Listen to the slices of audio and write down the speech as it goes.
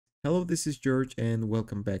Hello, this is George and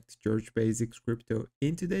welcome back to George Basics Crypto.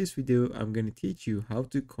 In today's video, I'm going to teach you how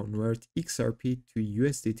to convert XRP to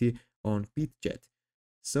USDT on Bitget.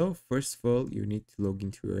 So first of all, you need to log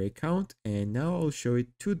into your account, and now I'll show you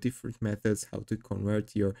two different methods how to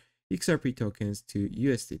convert your XRP tokens to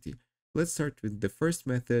USDT. Let's start with the first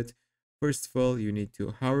method. First of all, you need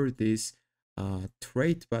to hover this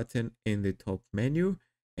trade button in the top menu,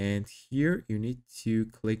 and here you need to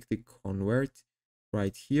click the convert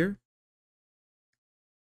right here.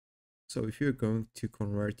 So if you're going to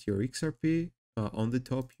convert your XRP, on the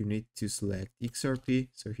top you need to select XRP.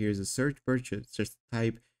 So here's a search bar, just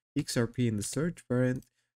type XRP in the search bar and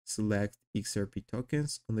select XRP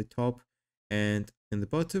tokens on the top, and in the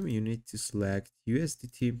bottom you need to select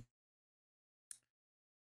USDT,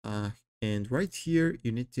 and right here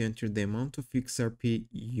you need to enter the amount of XRP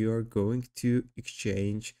you're going to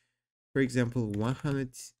exchange. For example,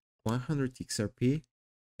 100 XRP,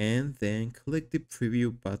 and then click the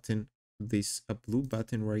preview button, this blue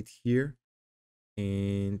button right here.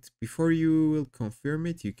 And before you will confirm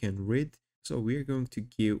it, you can read. So we are going to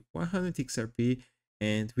give 100 XRP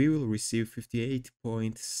and we will receive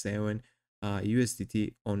 58.7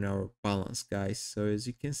 USDT on our balance, guys. So as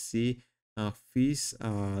you can see,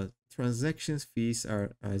 transactions fees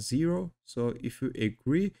are 0. So if you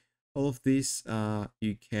agree all of this,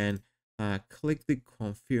 you can click the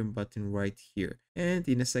confirm button right here, and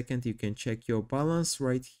in a second you can check your balance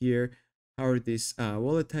right here. Power this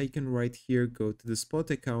wallet icon right here, go to the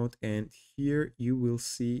spot account, and here you will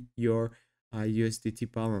see your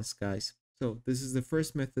USDT balance, guys. So this is the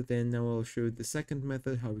first method, and now I'll show you the second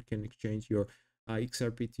method, how we can exchange your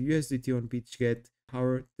XRP to USDT on Bitget.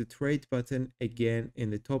 Power the trade button again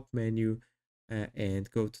in the top menu,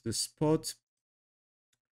 and go to the spot.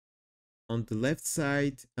 On the left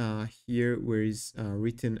side, here where is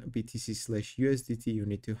written BTC/USDT, you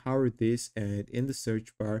need to hover this, and in the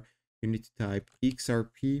search bar you need to type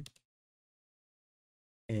XRP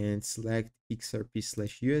and select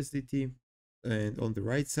XRP/USDT. And on the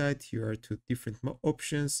right side, here are two different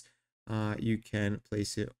options. You can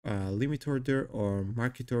place a limit order or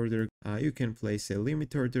market order. You can place a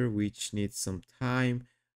limit order, which needs some time,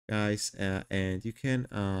 guys, and you can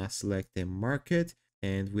select a market,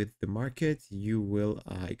 and with the market you will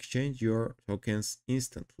exchange your tokens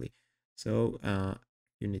instantly. So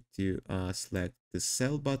you need to select the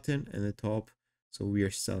sell button at the top. So we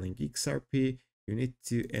are selling XRP. You need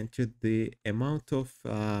to enter the amount of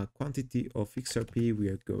quantity of XRP we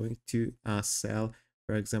are going to sell.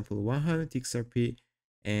 For example, 100 XRP,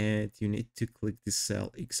 and you need to click the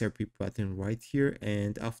sell XRP button right here,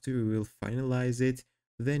 and after we will finalize it,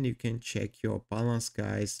 then you can check your balance,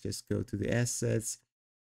 guys. Just go to the assets,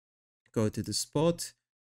 go to the spot,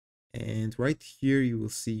 and right here you will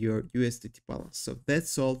see your USDT balance. So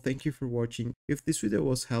that's all. Thank you for watching. If this video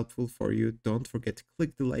was helpful for you, don't forget to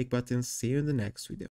click the like button. See you in the next video.